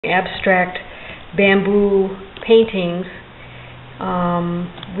abstract bamboo paintings.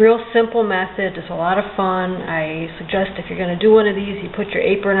 Real simple method, just a lot of fun. I suggest if you're going to do one of these, you put your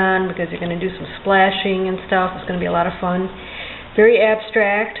apron on because you're going to do some splashing and stuff. It's going to be a lot of fun. Very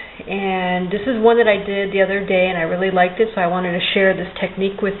abstract, and this is one that I did the other day and I really liked it, so I wanted to share this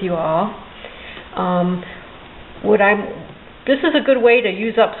technique with you all. This is a good way to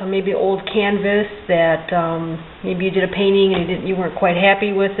use up some maybe old canvas that maybe you did a painting and you weren't quite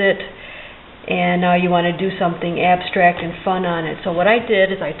happy with it, and now you want to do something abstract and fun on it. So what I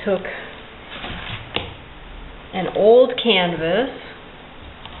did is I took an old canvas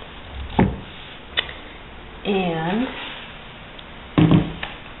and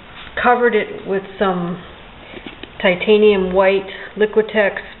covered it with some titanium white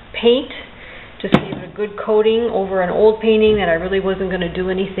Liquitex paint. Just gave it a good coating over an old painting that I really wasn't going to do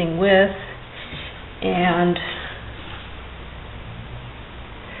anything with. And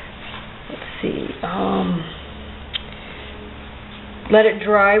let's see, let it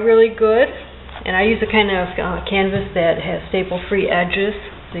dry really good. And I use a kind of canvas that has staple-free edges,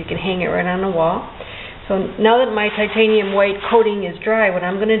 so you can hang it right on the wall. So now that my titanium white coating is dry, what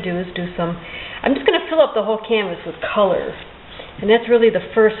I'm going to do is I'm just going to fill up the whole canvas with color. And that's really the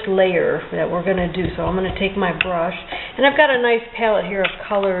first layer that we're going to do. So I'm going to take my brush, and I've got a nice palette here of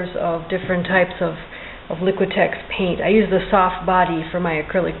colors of different types of Liquitex paint. I use the soft body for my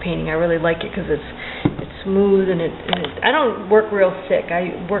acrylic painting. I really like it because it's smooth, and I don't work real thick. I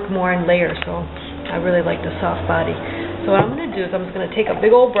work more in layers, so I really like the soft body. So what I'm going to do is I'm just going to take a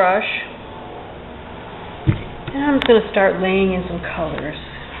big old brush, and I'm just going to start laying in some colors.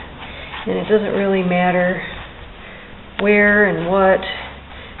 And it doesn't really matter where and what.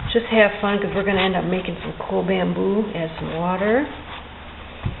 Just have fun because we're going to end up making some cool bamboo. Add some water.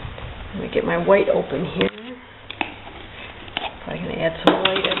 Let me get my white open here. Probably going to add some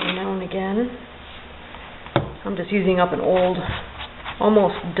white every now and again. I'm just using up an old,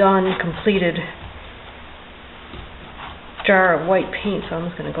 almost done, completed jar of white paint, so I'm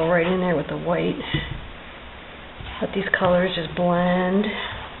just going to go right in there with the white. Let these colors just blend.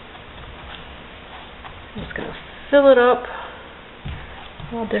 I'm just going to fill it up,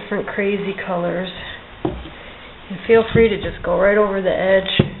 all different crazy colors, and feel free to just go right over the edge.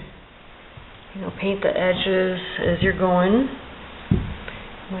 You know, paint the edges as you're going.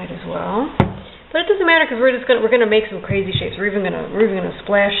 Might as well, but it doesn't matter because we're gonna make some crazy shapes. We're even gonna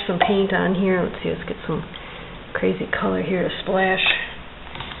splash some paint on here. Let's see, let's get some crazy color here to splash.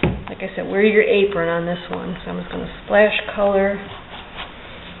 Like I said, wear your apron on this one. So I'm just gonna splash color,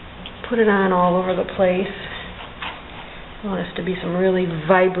 put it on all over the place. I want us to be some really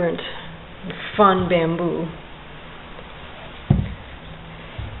vibrant, fun bamboo.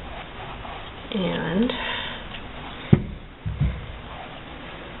 And let's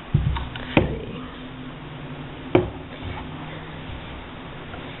see.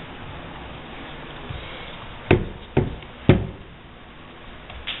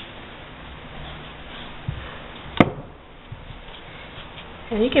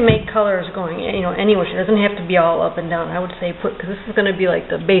 And you can make colors going, any which. It doesn't have to be all up and down. I would say because this is going to be like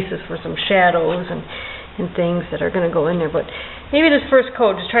the basis for some shadows and things that are going to go in there. But maybe this first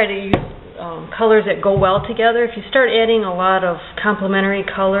coat, just try to use colors that go well together. If you start adding a lot of complementary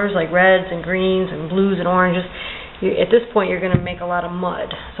colors like reds and greens and blues and oranges, at this point you're going to make a lot of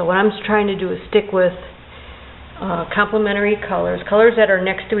mud. So what I'm trying to do is stick with complementary colors, colors that are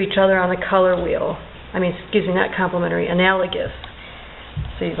next to each other on the color wheel. Excuse me, not complementary, analogous.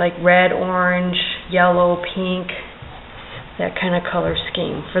 So you like red, orange, yellow, pink, that kind of color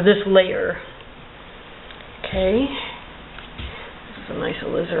scheme for this layer. Okay. This is a nice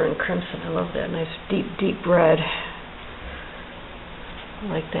alizarin crimson. I love that nice deep red. I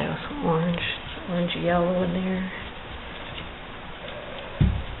like that with some orange yellow in there.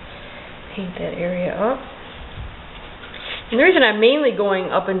 Paint that area up. And the reason I'm mainly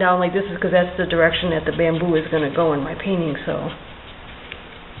going up and down like this is because that's the direction that the bamboo is going to go in my painting. So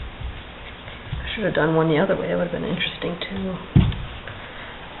should have done one the other way. That would have been interesting too.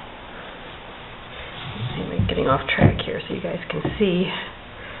 Let's see, I'm getting off track here so you guys can see.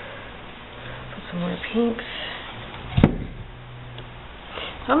 Put some more pinks.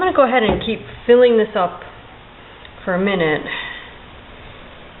 So I'm going to go ahead and keep filling this up for a minute,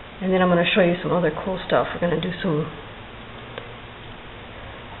 and then I'm going to show you some other cool stuff. We're going to do some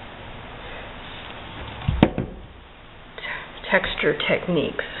texture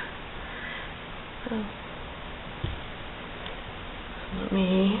techniques. Let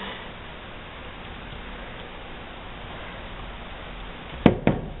me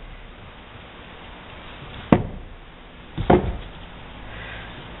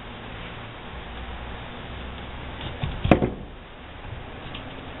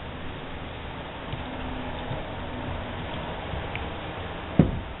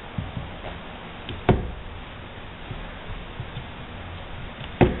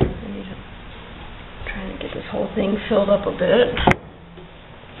whole thing filled up a bit.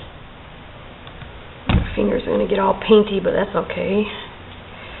 My fingers are going to get all painty, but that's okay.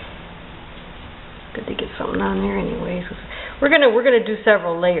 Good to get something on there anyways. We're gonna do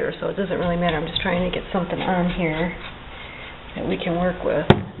several layers, so it doesn't really matter. I'm just trying to get something on here that we can work with.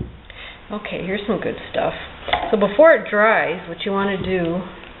 Okay, here's some good stuff. So before it dries, what you want to do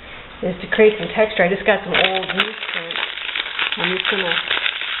is to create some texture. I just got some old newsprint. I'm just gonna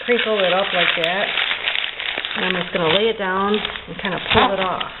crinkle it up like that, and I'm just gonna lay it down and kind of pull it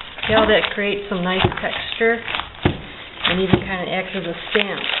off. See how that creates some nice texture, and even kind of acts as a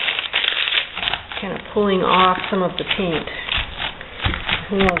stamp, kind of pulling off some of the paint.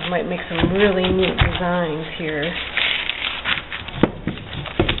 Who knows, might make some really neat designs here.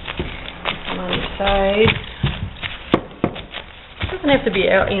 Some on the sides. It doesn't have to be,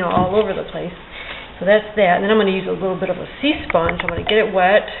 you know, all over the place. So that's that. And then I'm going to use a little bit of a sea sponge. I'm going to get it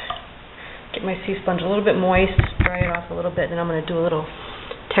wet, get my sea sponge a little bit moist, dry it off a little bit, and then I'm going to do a little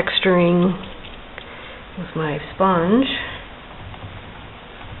texturing with my sponge.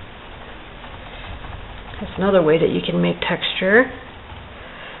 That's another way that you can make texture.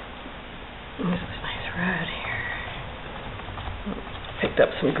 This is nice red here. Picked up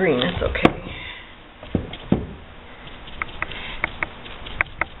some green, that's okay.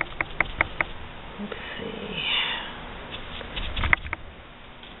 Let's see.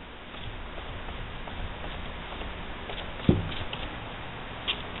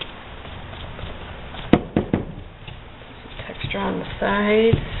 Some texture on the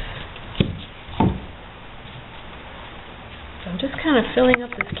sides. I'm just kind of filling up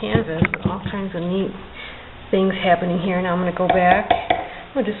this canvas with all kinds of neat things happening here. Now I'm going to go back.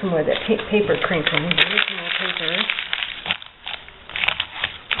 I'm going to do some more of that paper crinkling. Here's some more paper.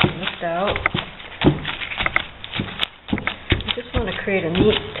 Mixed out. I just want to create a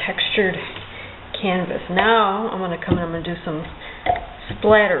neat textured canvas. Now I'm going to come in, I'm going to do some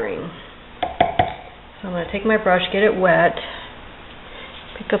splattering. So I'm going to take my brush, get it wet.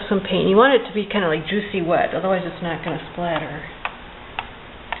 Pick up some paint. You want it to be kind of like juicy wet, otherwise it's not going to splatter.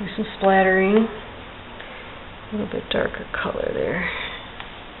 Do some splattering. A little bit darker color there.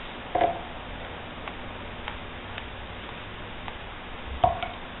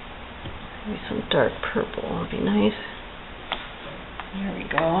 Maybe some dark purple would be nice. There we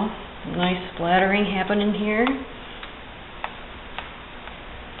go. Nice splattering happening here.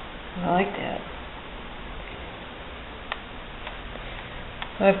 I like that.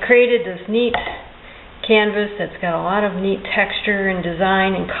 So I've created this neat canvas that's got a lot of neat texture and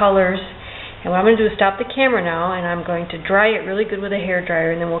design and colors. And what I'm going to do is stop the camera now, and I'm going to dry it really good with a hair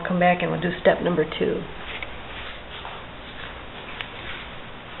dryer, and then we'll come back and we'll do step number 2.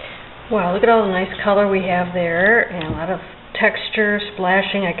 Wow, look at all the nice color we have there, and a lot of texture,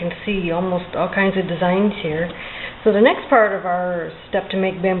 splashing. I can see almost all kinds of designs here. So the next part of our step to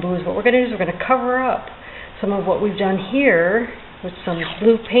make bamboo is what we're going to do is we're going to cover up some of what we've done here with some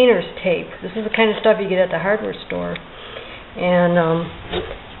blue painter's tape. This is the kind of stuff you get at the hardware store. And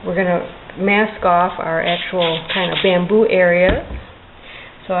we're going to mask off our actual kind of bamboo area.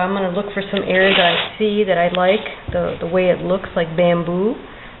 So I'm going to look for some areas that I see that I like, the way it looks like bamboo.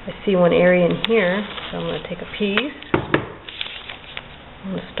 I see one area in here, so I'm going to take a piece.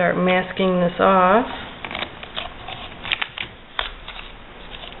 I'm going to start masking this off.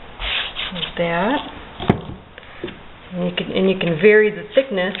 Like that. And you can vary the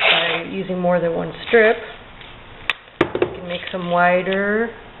thickness by using more than one strip. You can make some wider,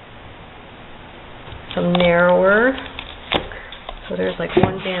 some narrower. So there's like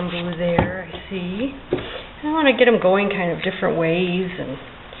one bamboo there, I see. And I want to get them going kind of different ways and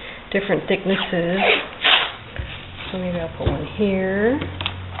different thicknesses. So maybe I'll put one here.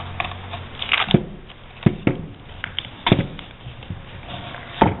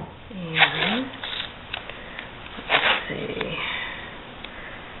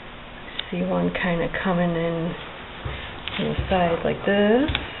 See one kind of coming in from the side like this.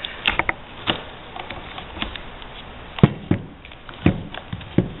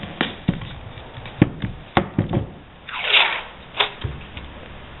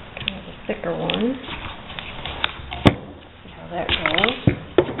 Kind of a thicker one. See how that goes.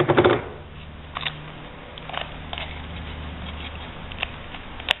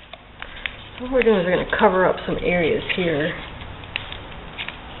 So what we're doing is we're going to cover up some areas here.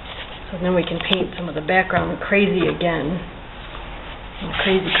 So then we can paint some of the background crazy again, in a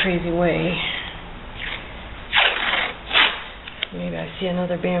crazy, crazy way. Maybe I see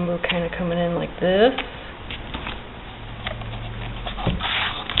another bamboo kind of coming in like this.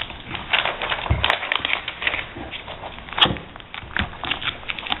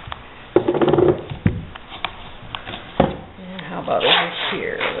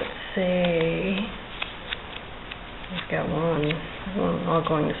 all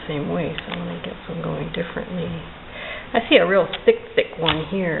going the same way, so I want to get some going differently. I see a real thick one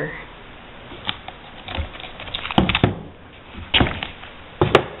here.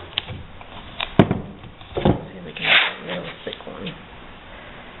 Let's see if we can get a real thick one.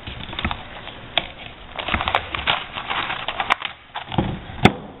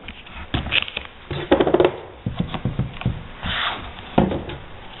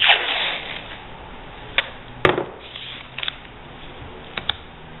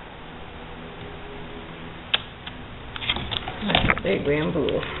 Big bamboo.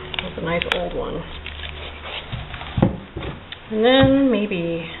 That's a nice old one. And then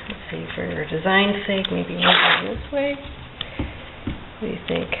maybe, let's see, for design's sake, maybe one going this way. What do you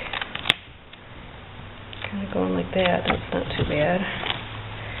think? Kind of going like that. That's not too bad.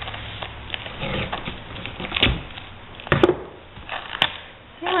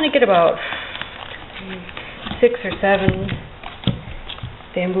 I want to get about 6 or 7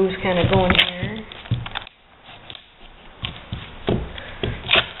 bamboos kind of going here.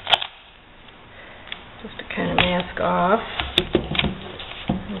 Off.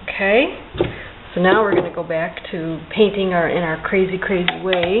 Okay, so now we're going to go back to painting in our crazy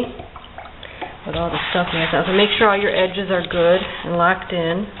way with all the stuff masked out. So make sure all your edges are good and locked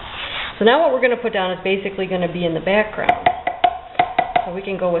in. So now what we're going to put down is basically going to be in the background. So we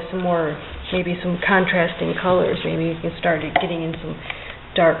can go with some more, maybe some contrasting colors. Maybe you can start getting in some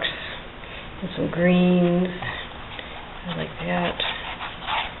darks and some greens. I like that.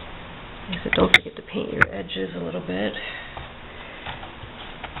 So don't forget to paint your edges a little bit.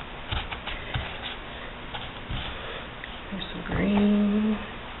 There's some green,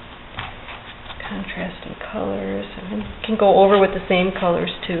 contrasting colors. And you can go over with the same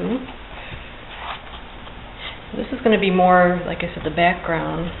colors too. This is going to be more, like I said, the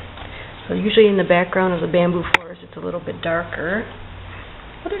background. So usually in the background of the bamboo forest it's a little bit darker.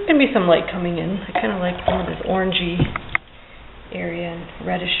 But there's going to be some light coming in. I kind of like some of this orangey area and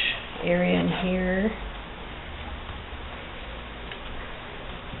reddish area in here.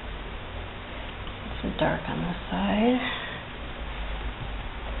 Some dark on this side.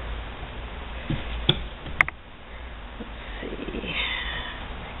 Let's see.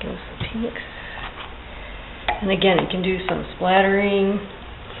 Give us some pinks. And again, we can do some splattering.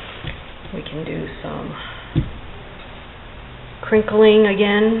 We can do some crinkling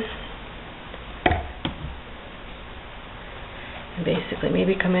again. Basically,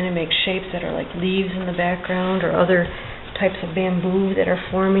 maybe come in and make shapes that are like leaves in the background or other types of bamboo that are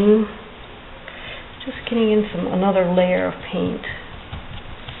forming. Just getting in another layer of paint.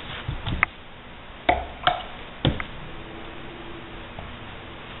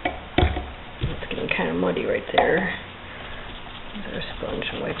 It's getting kind of muddy right there. Use our sponge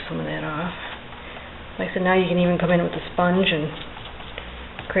and wipe some of that off. Like I said, now you can even come in with a sponge and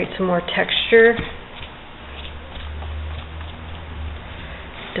create some more texture.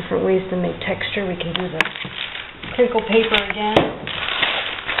 Different ways to make texture. We can do the crinkle paper again.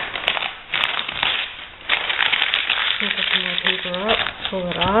 Crinkle some more paper up, pull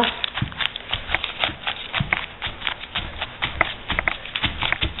it off.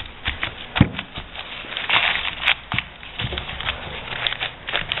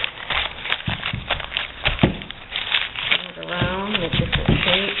 Turn it around, make different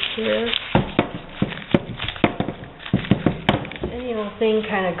shapes here. Thing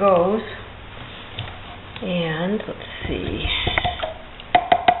kind of goes, and let's see,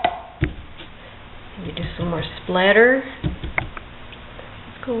 maybe do some more splatter.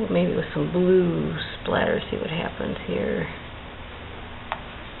 Let's go maybe with some blue splatter, see what happens here.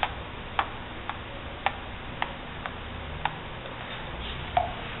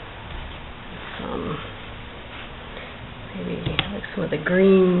 Maybe like some of the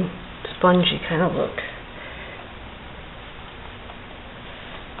green spongy kind of look.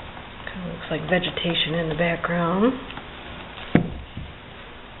 Looks like vegetation in the background.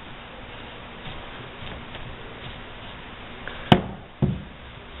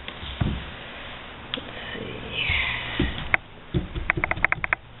 Let's see.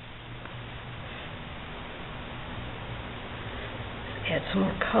 Let's add some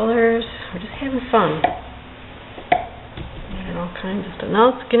more colors. We're just having fun. And all kinds of stuff.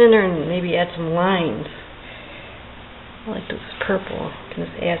 Now let's get in there and maybe add some lines. I like this purple. You can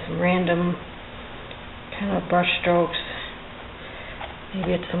just add some random kind of brush strokes.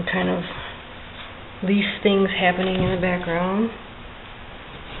 Maybe it's some kind of leaf things happening in the background.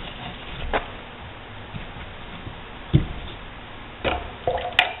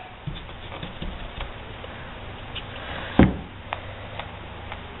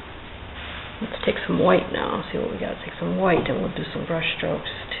 Let's take some white now. We'll see what we got. Take some white and we'll do some brush strokes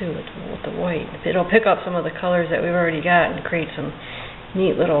too with the white. It'll pick up some of the colors that we've already got and create some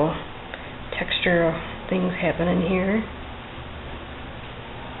neat little texture things happening here.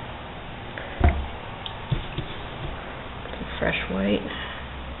 Some fresh white.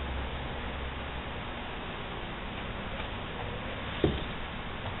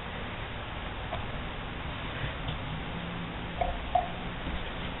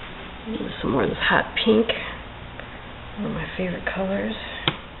 Some more of this hot pink, one of my favorite colors.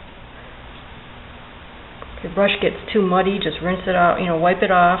 If your brush gets too muddy, just rinse it out, wipe it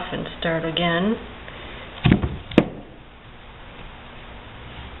off and start again.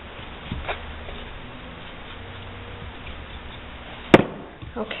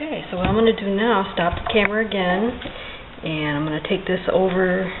 Okay, so what I'm going to do now, stop the camera again, and I'm going to take this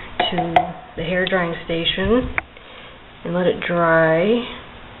over to the hair drying station and let it dry.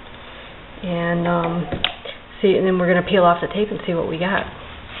 And see, and then we're going to peel off the tape and see what we got.